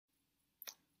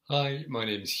Hi, my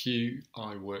name is Hugh.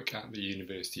 I work at the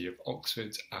University of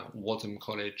Oxford at Wadham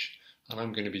College, and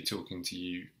I'm going to be talking to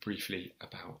you briefly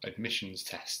about admissions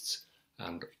tests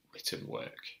and written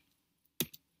work.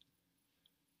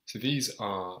 So these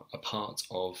are a part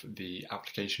of the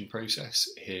application process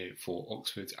here for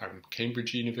Oxford and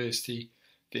Cambridge University.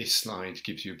 This slide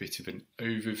gives you a bit of an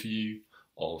overview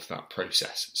of that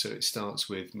process. So it starts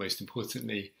with, most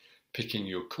importantly, picking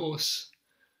your course,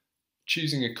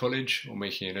 choosing a college or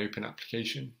making an open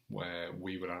application where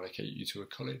we will allocate you to a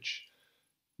college.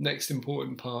 Next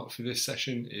important part for this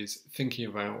session is thinking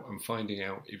about and finding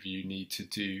out if you need to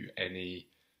do any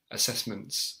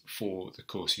assessments for the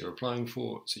course you're applying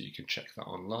for, so you can check that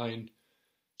online.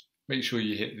 Make sure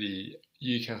you hit the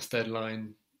UCAS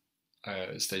deadline,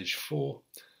 stage 4.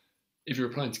 If you're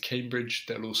applying to Cambridge,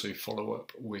 they'll also follow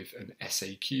up with an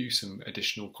SAQ, some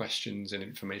additional questions and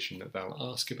information that they'll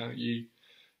ask about you.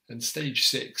 And stage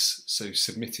 6, so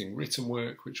submitting written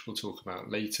work, which we'll talk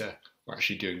about later, or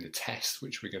actually doing the test,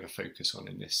 which we're going to focus on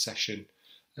in this session.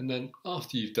 And then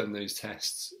after you've done those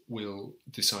tests, we'll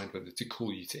decide whether to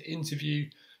call you to interview.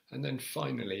 And then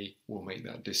finally, we'll make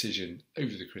that decision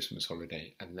over the Christmas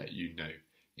holiday and let you know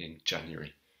in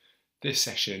January. This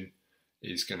session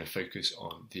is going to focus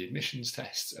on the admissions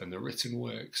tests and the written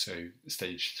work, so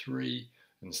stage 3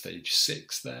 and stage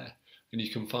 6 there. And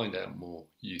you can find out more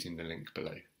using the link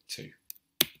below too.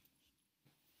 I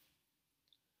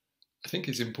think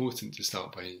it's important to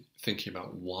start by thinking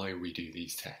about why we do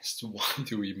these tests. Why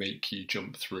do we make you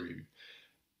jump through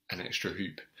an extra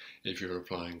hoop if you're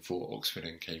applying for Oxford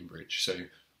and Cambridge? So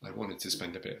I wanted to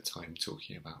spend a bit of time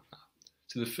talking about that.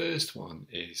 So the first one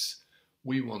is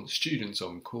we want students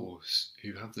on course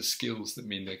who have the skills that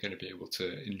mean they're going to be able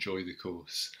to enjoy the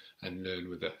course and learn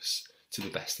with us to the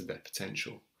best of their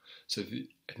potential. So the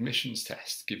admissions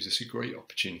test gives us a great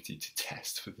opportunity to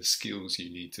test for the skills you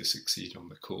need to succeed on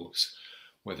the course,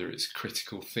 whether it's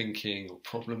critical thinking or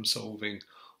problem solving,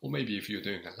 or maybe if you're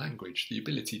doing a language, the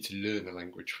ability to learn a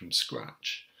language from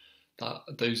scratch.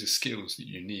 Those are skills that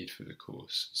you need for the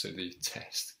course. So the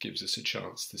test gives us a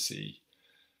chance to see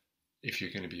if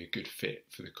you're going to be a good fit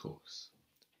for the course.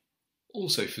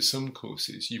 Also, for some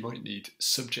courses, you might need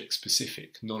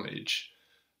subject-specific knowledge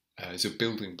as a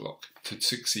building block to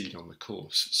succeed on the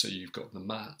course. So you've got the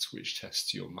MAT, which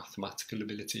tests your mathematical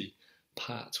ability,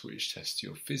 PAT, which tests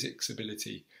your physics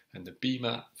ability, and the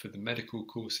BMAT for the medical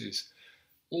courses,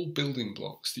 all building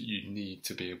blocks that you need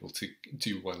to be able to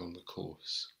do well on the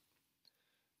course.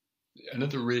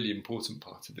 Another really important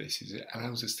part of this is it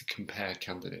allows us to compare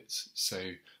candidates.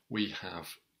 So we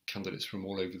have candidates from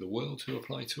all over the world who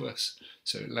apply to us,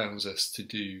 so it allows us to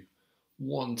do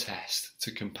one test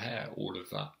to compare all of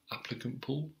that applicant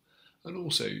pool, and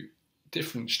also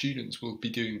different students will be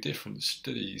doing different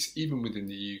studies even within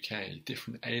the UK,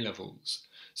 different A-levels.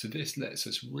 So this lets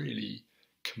us really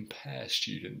compare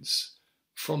students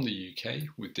from the UK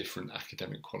with different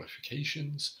academic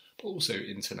qualifications, but also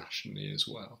internationally as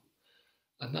well.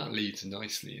 And that leads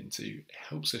nicely into, it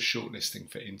helps us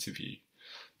shortlisting for interview.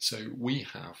 So we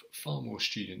have far more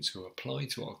students who apply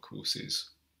to our courses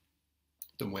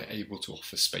than we're able to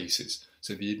offer spaces.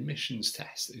 So the admissions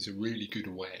test is a really good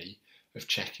way of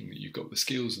checking that you've got the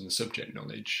skills and the subject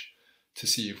knowledge to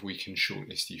see if we can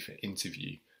shortlist you for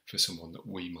interview for someone that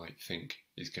we might think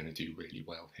is going to do really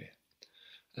well here.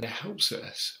 And it helps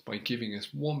us by giving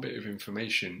us one bit of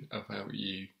information about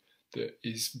you that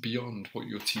is beyond what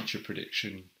your teacher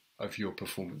prediction of your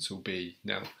performance will be.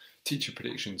 Now, teacher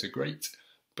predictions are great,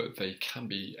 but they can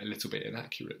be a little bit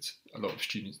inaccurate. A lot of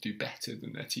students do better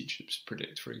than their teachers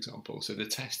predict, for example. So the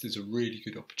test is a really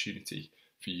good opportunity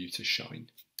for you to shine.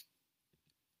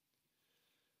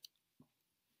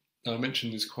 Now, I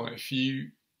mentioned there's quite a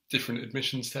few different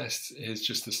admissions tests. Here's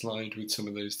just a slide with some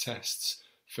of those tests.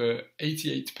 For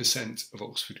 88% of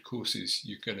Oxford courses,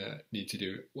 you're going to need to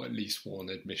do at least one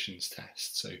admissions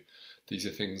test. So these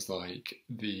are things like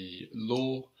the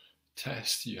law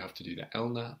test, you have to do the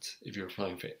LNAT. If you're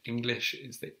applying for English,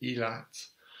 it's the ELAT.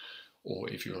 Or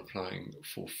if you're applying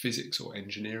for physics or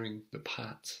engineering, the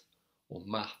PAT. Or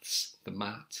maths, the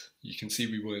MAT. You can see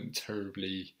we weren't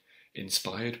terribly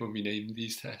inspired when we named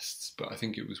these tests, but I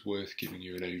think it was worth giving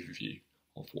you an overview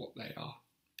of what they are.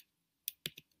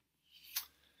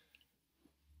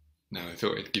 Now, I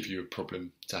thought I'd give you a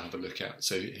problem to have a look at.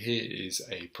 So here is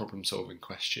a problem solving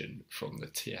question from the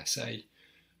TSA.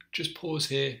 Just pause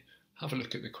here, have a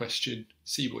look at the question,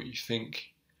 see what you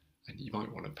think, and you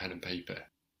might want a pen and paper.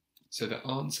 So the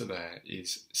answer there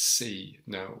is C.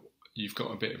 Now, you've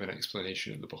got a bit of an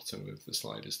explanation at the bottom of the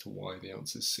slide as to why the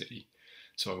answer is C,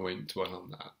 so I won't dwell on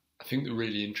that. I think the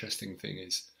really interesting thing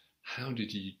is, how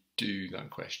did you do that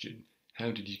question?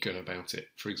 How did you go about it?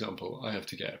 For example, I have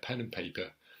to get a pen and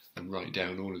paper and write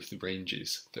down all of the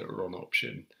ranges that are on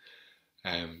option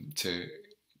to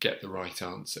get the right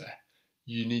answer.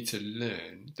 You need to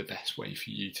learn the best way for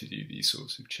you to do these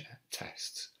sorts of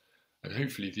tests. And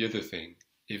hopefully the other thing,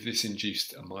 if this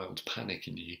induced a mild panic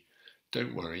in you,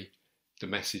 don't worry. The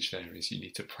message there is you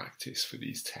need to practice for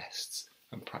these tests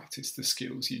and practice the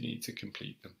skills you need to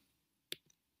complete them.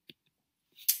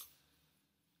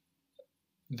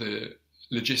 The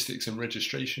logistics and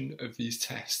registration of these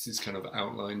tests is kind of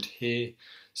outlined here.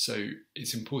 So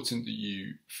it's important that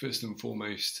you first and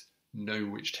foremost know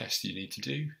which test you need to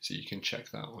do. So you can check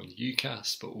that on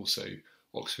UCAS, but also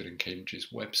Oxford and Cambridge's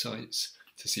websites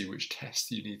to see which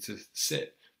test you need to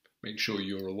sit. Make sure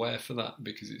you're aware for that,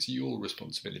 because it's your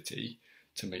responsibility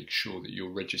to make sure that you're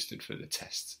registered for the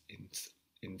tests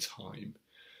in time.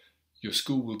 Your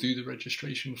school will do the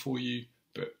registration for you,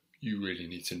 but you really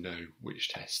need to know which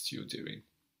tests you're doing.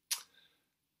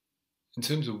 In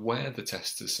terms of where the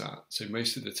tests are sat, so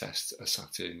most of the tests are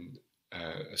sat in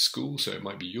a school, so it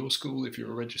might be your school if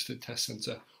you're a registered test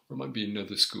centre, or it might be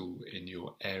another school in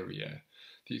your area.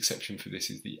 The exception for this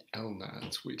is the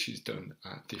LNAT, which is done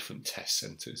at different test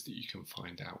centres that you can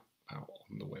find out about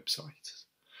on the website.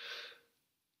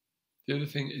 The other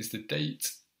thing is the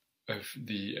date of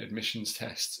the admissions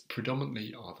tests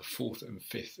predominantly are the 4th and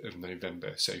 5th of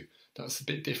November, so that's a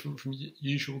bit different from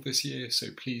usual this year, so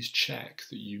please check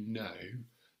that you know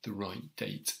the right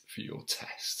date for your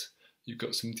test. You've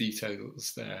got some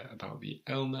details there about the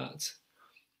LNAT.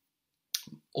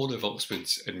 All of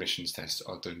Oxford's admissions tests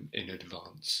are done in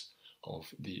advance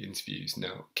of the interviews.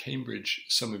 Now, Cambridge,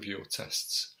 some of your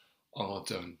tests are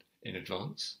done in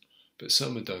advance, but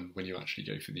some are done when you actually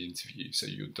go for the interview, so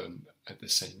you're done at the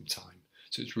same time.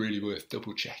 So it's really worth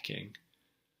double checking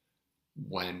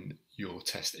when your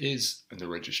test is and the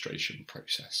registration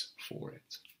process for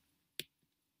it.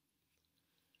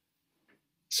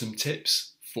 Some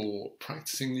tips for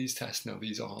practicing these tests. Now,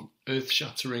 these aren't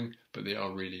earth-shattering, but they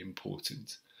are really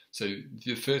important. So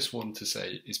the first one to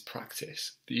say is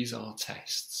practice. These are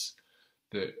tests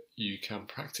that you can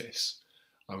practice.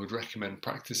 I would recommend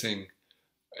practicing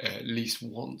at least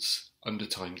once under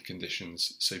timed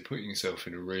conditions. So putting yourself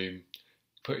in a room,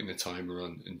 putting the timer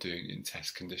on and doing it in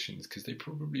test conditions, because they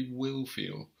probably will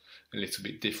feel a little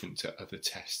bit different to other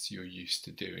tests you're used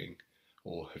to doing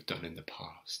or have done in the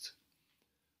past.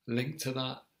 Linked to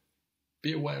that,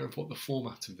 be aware of what the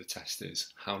format of the test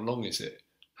is. How long is it?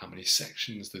 How many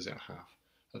sections does it have?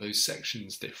 Are those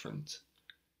sections different?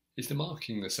 Is the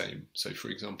marking the same? So for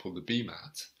example, the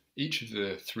BMAT, each of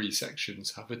the 3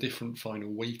 sections have a different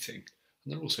final weighting,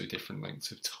 and they're also different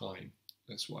lengths of time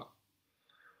as well.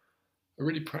 A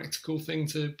really practical thing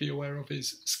to be aware of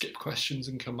is skip questions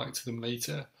and come back to them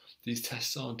later. These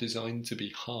tests are designed to be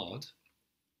hard,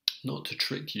 not to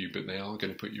trick you, but they are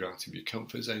going to put you out of your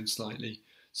comfort zone slightly.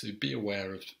 So be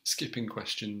aware of skipping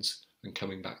questions and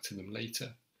coming back to them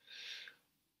later.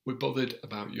 We're bothered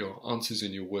about your answers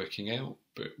and your working out,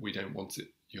 but we don't want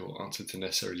your answer to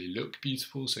necessarily look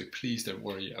beautiful, so please don't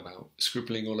worry about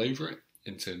scribbling all over it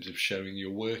in terms of showing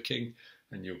your working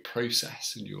and your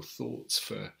process and your thoughts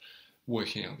for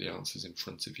working out the answers in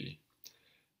front of you.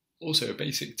 Also, a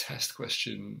basic test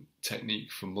question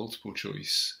technique for multiple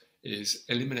choice is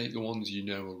eliminate the ones you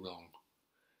know are wrong.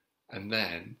 And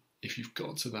then, if you've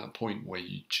got to that point where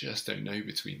you just don't know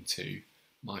between two,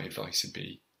 my advice would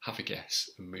be have a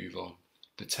guess and move on.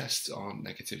 The tests aren't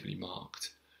negatively marked,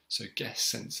 so guess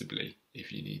sensibly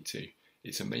if you need to.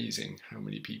 It's amazing how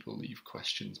many people leave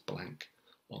questions blank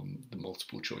on the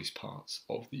multiple choice parts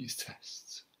of these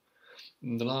tests.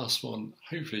 And the last one,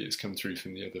 hopefully it's come through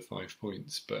from the other 5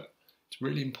 points, but it's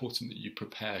really important that you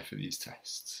prepare for these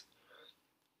tests.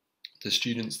 The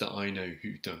students that I know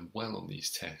who've done well on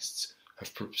these tests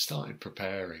have started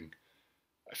preparing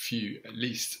at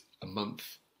least a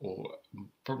month or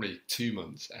probably 2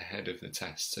 months ahead of the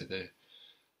test. So they're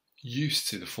used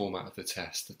to the format of the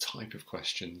test, the type of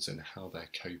questions and how they're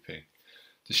coping.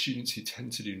 The students who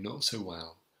tend to do not so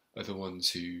well are the ones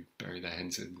who bury their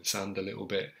heads in the sand a little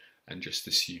bit and just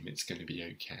assume it's going to be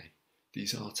okay.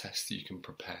 These are tests you can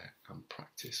prepare and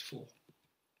practice for.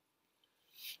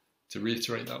 To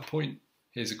reiterate that point,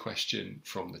 here's a question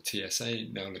from the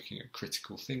TSA, now looking at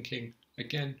critical thinking.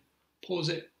 Again, pause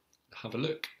it, have a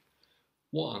look.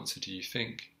 What answer do you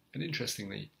think? And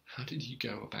interestingly, how did you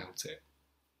go about it?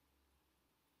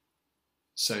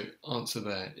 So answer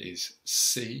there is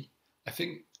C. I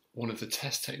think one of the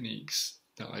test techniques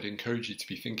that I'd encourage you to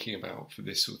be thinking about for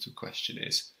this sort of question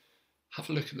is have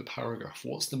a look at the paragraph.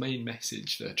 What's the main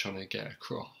message they're trying to get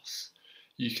across?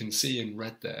 You can see in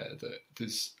red there that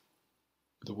there's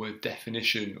the word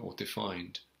definition or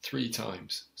defined 3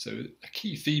 times. So a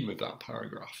key theme of that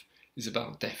paragraph is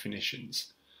about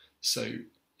definitions. So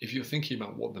if you're thinking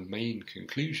about what the main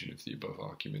conclusion of the above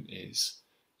argument is,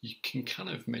 you can kind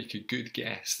of make a good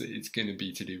guess that it's going to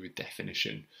be to do with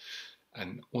definition.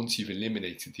 And once you've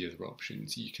eliminated the other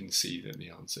options, you can see that the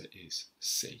answer is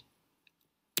C.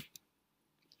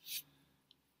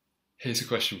 Here's a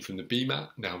question from the BMAT.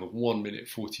 Now the 1 minute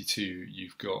 42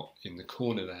 you've got in the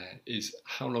corner there is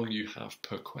how long you have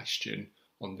per question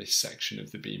on this section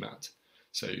of the BMAT.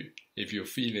 So if you're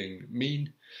feeling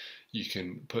mean, you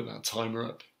can put that timer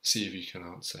up, see if you can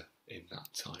answer in that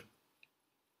time.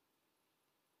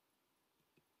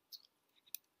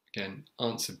 Again,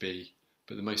 answer B,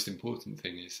 but the most important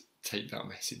thing is take that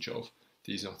message of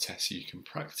these are tests you can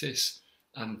practice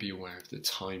and be aware of the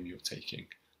time you're taking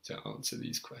to answer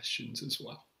these questions as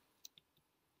well.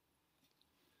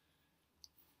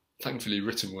 Thankfully,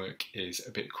 written work is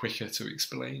a bit quicker to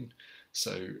explain.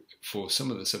 So for some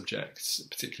of the subjects,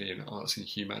 particularly in arts and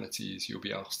humanities, you'll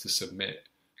be asked to submit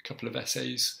a couple of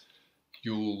essays.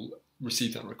 You'll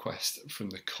receive that request from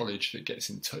the college that gets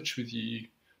in touch with you,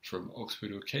 from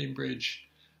Oxford or Cambridge,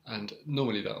 and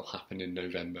normally that'll happen in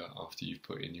November after you've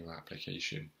put in your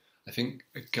application. I think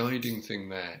a guiding thing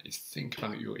there is think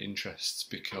about your interests,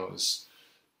 because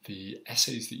the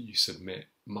essays that you submit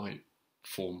might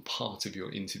form part of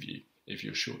your interview if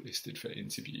you're shortlisted for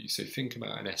interview. So think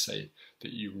about an essay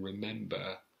that you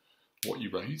remember what you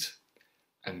wrote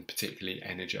and particularly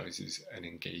energises and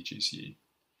engages you.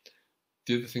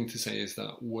 The other thing to say is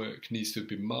that work needs to have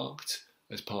been marked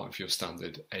as part of your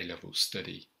standard A-level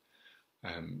study.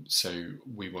 So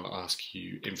we will ask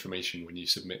you information when you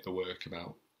submit the work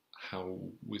about how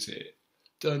was it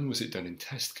done? Was it done in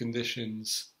test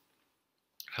conditions?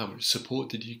 How much support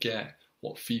did you get?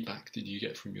 What feedback did you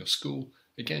get from your school?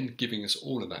 Again, giving us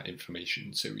all of that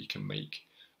information so we can make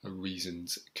a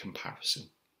reasoned comparison.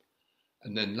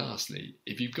 And then lastly,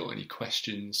 if you've got any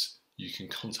questions, you can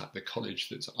contact the college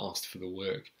that's asked for the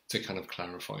work to kind of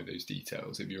clarify those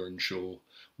details. If you're unsure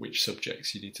which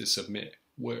subjects you need to submit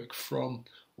work from,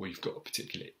 or you've got a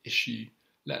particular issue,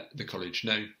 let the college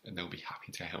know and they'll be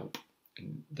happy to help.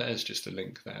 And there's just a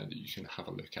link there that you can have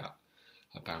a look at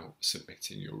about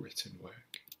submitting your written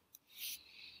work.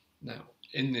 Now,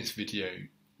 in this video,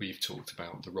 we've talked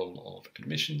about the role of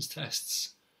admissions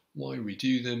tests, why we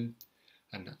do them,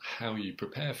 and how you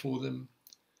prepare for them.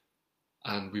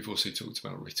 And we've also talked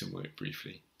about written work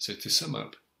briefly. So to sum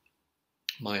up,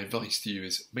 my advice to you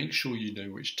is make sure you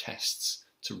know which tests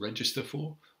to register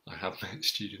for. I have met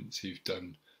students who've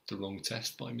done the wrong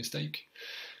test by mistake.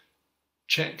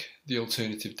 Check the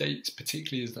alternative dates,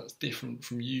 particularly as that's different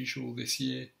from usual this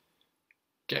year.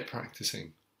 Get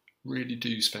practicing. Really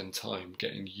do spend time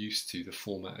getting used to the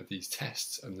format of these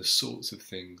tests and the sorts of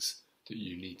things that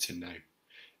you need to know.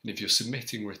 And if you're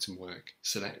submitting written work,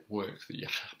 select work that you're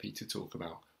happy to talk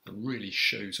about and really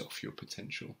shows off your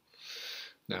potential.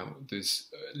 Now, there's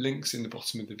links in the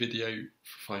bottom of the video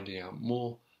for finding out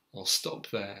more. I'll stop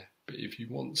there, but if you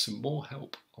want some more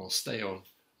help, I'll stay on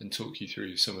and talk you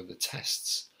through some of the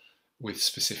tests with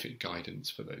specific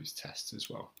guidance for those tests as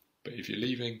well. But if you're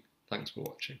leaving, thanks for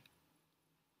watching.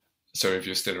 So if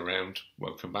you're still around,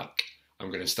 welcome back. I'm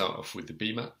going to start off with the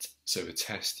BMAT, so a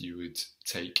test you would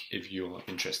take if you're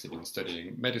interested in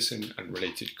studying medicine and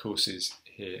related courses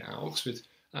here at Oxford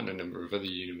and a number of other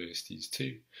universities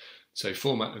too. So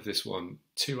format of this one,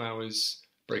 2 hours,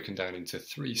 broken down into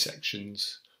 3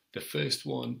 sections. The first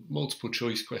one, multiple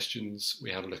choice questions.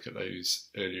 We had a look at those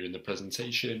earlier in the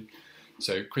presentation.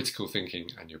 So critical thinking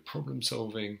and your problem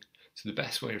solving. So the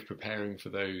best way of preparing for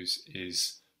those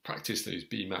is practice those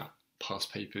BMAT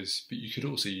past papers, but you could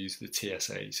also use the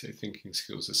TSA, so Thinking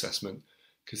Skills Assessment,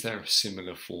 because they're a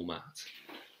similar format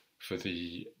for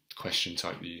the question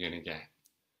type that you're going to get.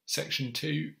 Section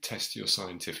 2, test your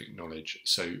scientific knowledge.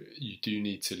 So you do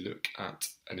need to look at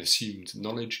an assumed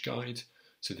knowledge guide.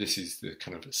 So this is the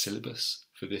kind of syllabus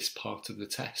for this part of the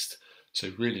test.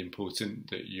 So really important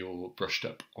that you're brushed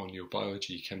up on your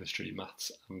biology, chemistry,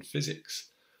 maths and physics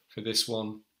for this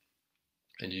one.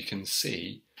 And you can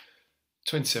see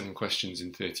 27 questions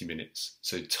in 30 minutes.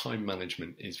 So time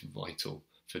management is vital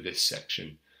for this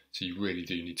section. So you really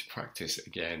do need to practice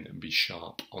again and be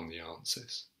sharp on the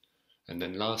answers. And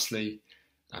then lastly,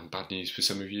 and bad news for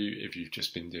some of you, if you've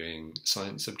just been doing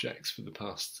science subjects for the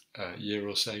past year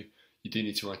or so, you do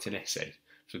need to write an essay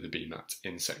for the BMAT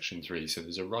in section 3. So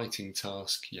there's a writing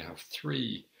task. You have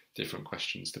 3 different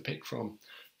questions to pick from,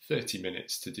 30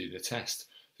 minutes to do the test.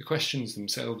 The questions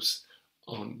themselves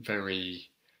aren't very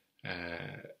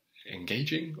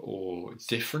engaging or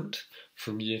different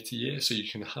from year to year, so you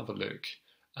can have a look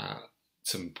at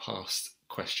some past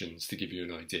questions to give you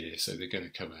an idea. So they're going to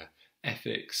cover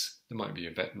ethics, there might be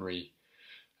a veterinary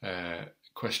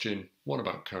question, one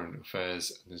about current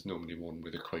affairs, and there's normally one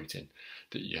with a quote in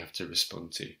that you have to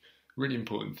respond to. Really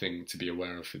important thing to be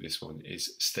aware of for this one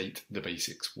is state the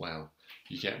basics well.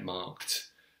 You get marked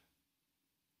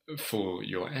for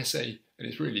your essay, and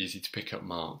it's really easy to pick up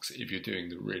marks if you're doing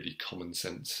the really common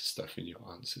sense stuff in your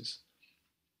answers.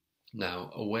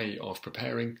 Now, a way of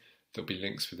preparing, there'll be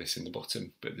links for this in the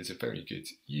bottom, but there's a very good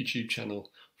YouTube channel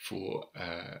for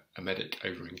a medic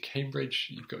over in Cambridge.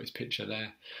 You've got his picture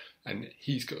there, and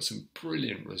he's got some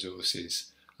brilliant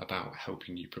resources about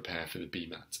helping you prepare for the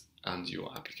BMAT and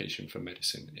your application for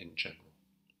medicine in general.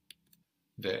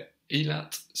 The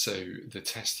ELAT, so the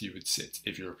test you would sit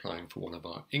if you're applying for one of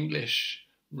our English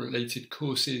related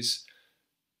courses,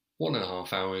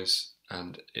 1.5 hours,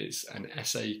 and it's an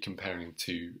essay comparing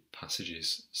 2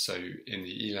 passages. So in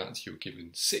the ELAT you're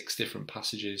given 6 different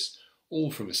passages,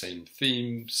 all from the same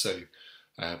theme. So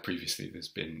previously there's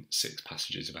been 6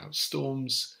 passages about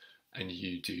storms, and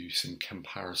you do some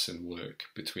comparison work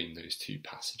between those 2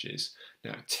 passages.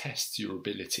 Now it tests your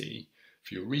ability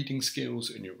for your reading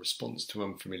skills and your response to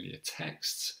unfamiliar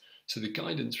texts. So the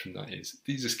guidance from that is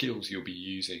these are skills you'll be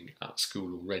using at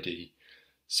school already,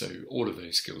 so all of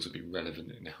those skills will be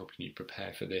relevant in helping you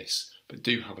prepare for this, but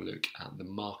do have a look at the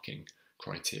marking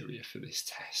criteria for this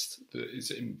test that is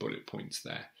in bullet points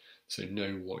there, so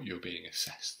know what you're being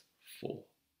assessed for.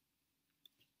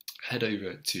 Head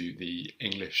over to the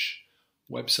English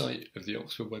website of the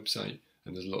Oxford website,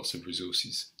 and there's lots of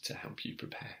resources to help you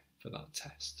prepare for that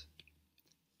test.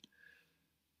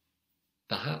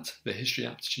 The HAT, the History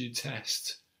Aptitude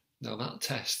Test. Now that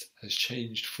test has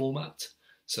changed format.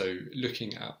 So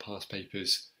looking at past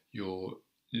papers, you're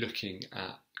looking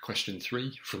at question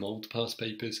 3 from old past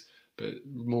papers, but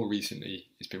more recently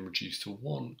it's been reduced to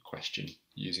 1 question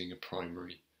using a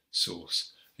primary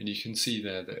source. And you can see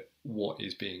there that what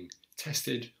is being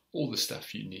tested, all the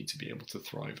stuff you need to be able to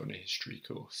thrive on a history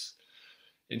course.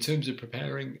 In terms of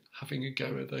preparing, having a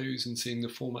go at those and seeing the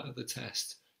format of the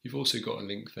test, you've also got a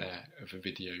link there of a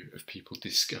video of people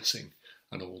discussing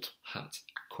an old HAT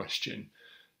question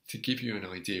to give you an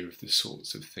idea of the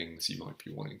sorts of things you might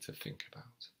be wanting to think about.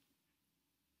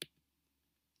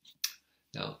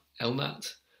 Now,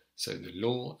 LNAT, so the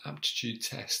Law Aptitude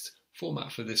Test,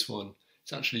 format for this one,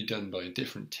 it's actually done by a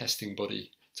different testing body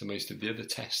to most of the other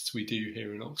tests we do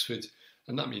here in Oxford,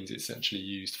 and that means it's actually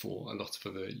used for a lot of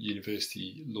other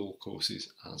university law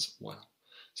courses as well.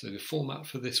 So the format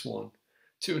for this one,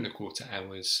 2.25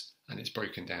 hours, and it's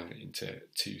broken down into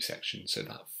 2 sections. So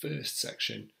that first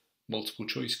section, multiple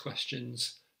choice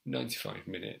questions, 95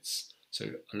 minutes, so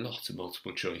a lot of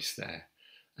multiple choice there,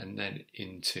 and then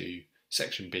into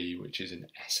section B, which is an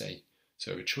essay,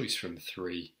 so a choice from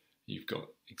 3. You've got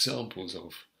examples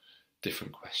of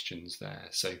different questions there,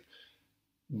 so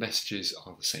messages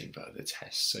are the same for other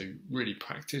tests, so really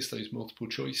practice those multiple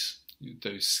choice,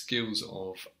 those skills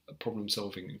of problem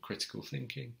solving and critical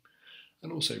thinking,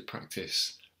 and also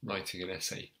practice writing an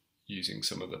essay using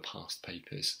some of the past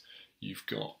papers. You've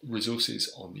got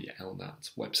resources on the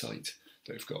LNAT website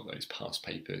that have got those past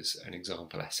papers and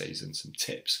example essays and some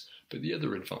tips. But the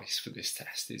other advice for this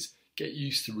test is get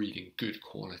used to reading good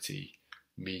quality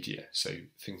media, so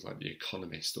things like The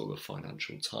Economist or the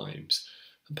Financial Times,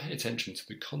 and pay attention to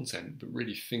the content, but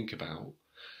really think about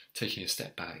taking a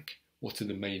step back. What are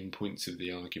the main points of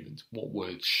the argument? What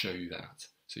words show that?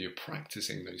 So you're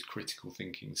practicing those critical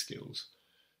thinking skills,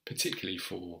 particularly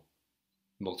for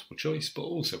multiple choice, but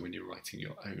also when you're writing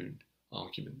your own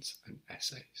arguments and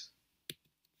essays.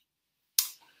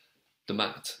 The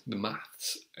MAT, the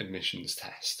Maths Admissions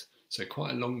Test. So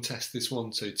quite a long test this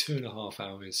one, so 2.5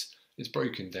 hours. It's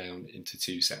broken down into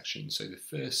 2 sections. So the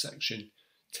first section,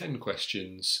 10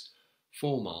 questions,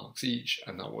 4 marks each,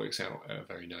 and that works out at a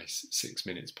very nice 6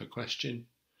 minutes per question.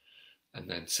 And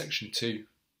then section 2,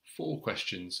 4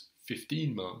 questions,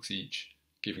 15 marks each,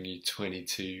 giving you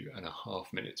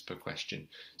 22.5 minutes per question.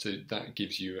 So that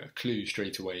gives you a clue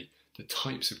straight away. The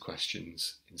types of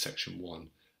questions in section 1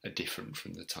 are different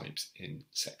from the types in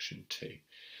section 2.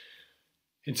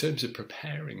 In terms of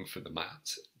preparing for the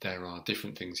MAT, there are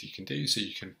different things you can do. So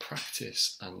you can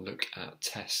practice and look at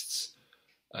tests,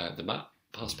 the MAT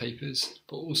past papers,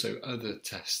 but also other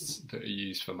tests that are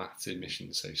used for maths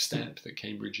admission. So STEP that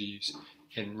Cambridge use,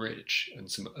 Enrich, and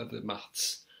some other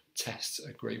maths tests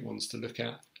are great ones to look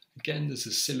at. Again, there's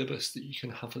a syllabus that you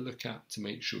can have a look at to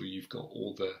make sure you've got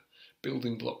all the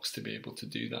building blocks to be able to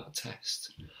do that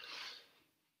test.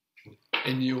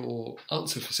 In your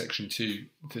answer for section 2,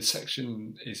 the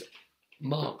section is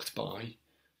marked by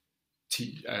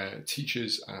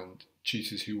teachers and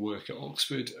tutors who work at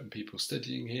Oxford and people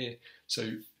studying here.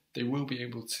 So they will be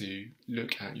able to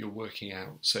look at your working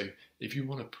out. So if you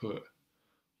want to put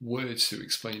words to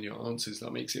explain your answers,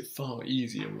 that makes it far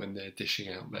easier when they're dishing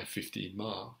out their 15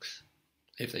 marks,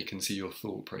 if they can see your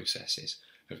thought processes.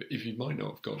 If you might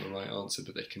not have got the right answer,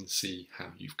 but they can see how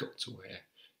you've got to where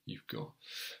you've got.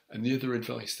 And the other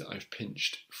advice that I've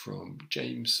pinched from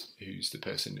James, who's the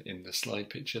person in the slide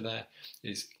picture there,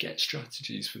 is get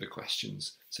strategies for the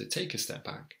questions. So take a step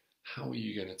back. How are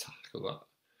you going to tackle that?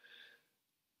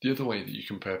 The other way that you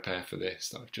can prepare for this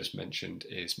that I've just mentioned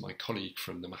is my colleague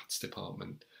from the maths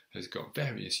department has got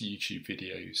various YouTube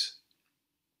videos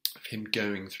of him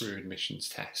going through admissions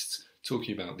tests,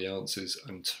 talking about the answers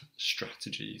and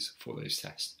strategies for those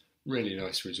tests. Really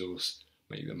nice resource,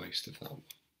 make the most of that one.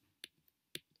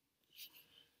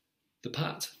 The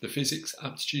PAT, the physics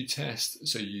aptitude test,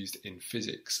 so used in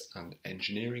physics and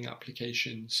engineering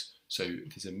applications. So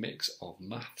there's a mix of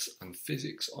maths and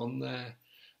physics on there.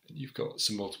 You've got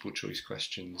some multiple choice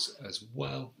questions as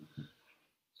well.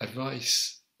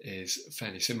 Advice is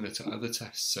fairly similar to other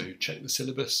tests, so check the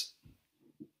syllabus.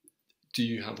 Do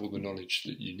you have all the knowledge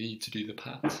that you need to do the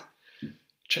PAT?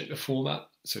 Check the format,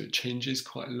 so it changes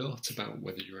quite a lot about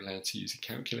whether you're allowed to use a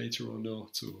calculator or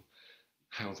not, or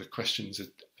how the questions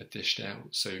are dished out,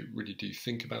 so really do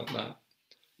think about that.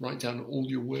 Write down all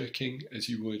your working as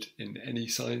you would in any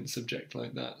science subject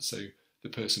like that, so the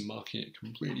person marking it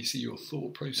can really see your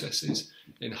thought processes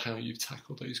in how you've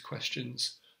tackled those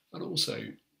questions. And also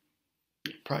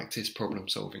practice problem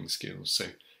solving skills. So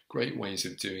great ways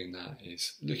of doing that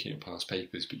is looking at past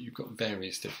papers, but you've got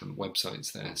various different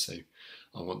websites there. So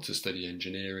I want to study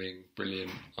engineering,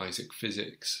 brilliant, Isaac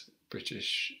Physics,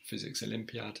 British Physics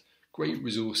Olympiad. Great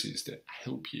resources that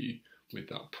help you with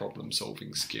that problem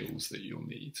solving skills that you'll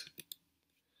need.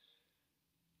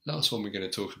 Last one we're going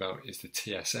to talk about is the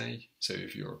TSA. So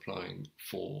if you're applying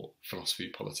for philosophy,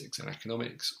 politics and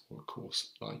economics, or a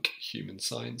course like human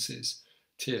sciences,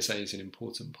 TSA is an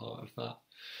important part of that.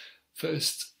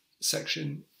 First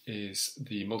section is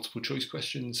the multiple choice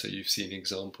questions. So you've seen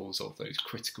examples of those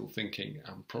critical thinking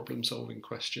and problem solving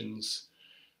questions.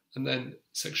 And then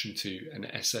section 2, an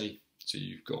essay. So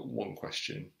you've got one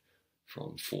question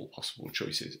from 4 possible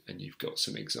choices and you've got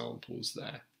some examples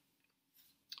there.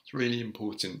 It's really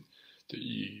important that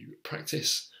you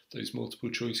practice those multiple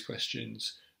choice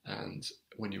questions, and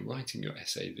when you're writing your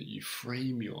essay that you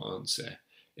frame your answer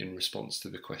in response to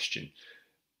the question.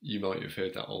 You might have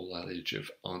heard that old adage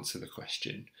of answer the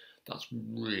question. That's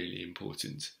really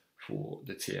important for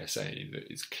the TSA, that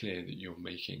it's clear that you're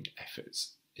making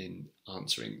efforts in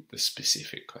answering the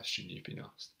specific question you've been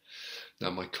asked.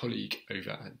 Now, my colleague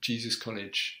over at Jesus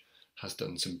College has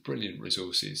done some brilliant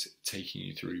resources taking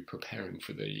you through preparing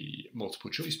for the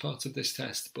multiple choice part of this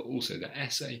test, but also the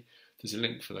essay. There's a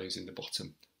link for those in the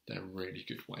bottom. They're a really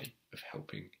good way of helping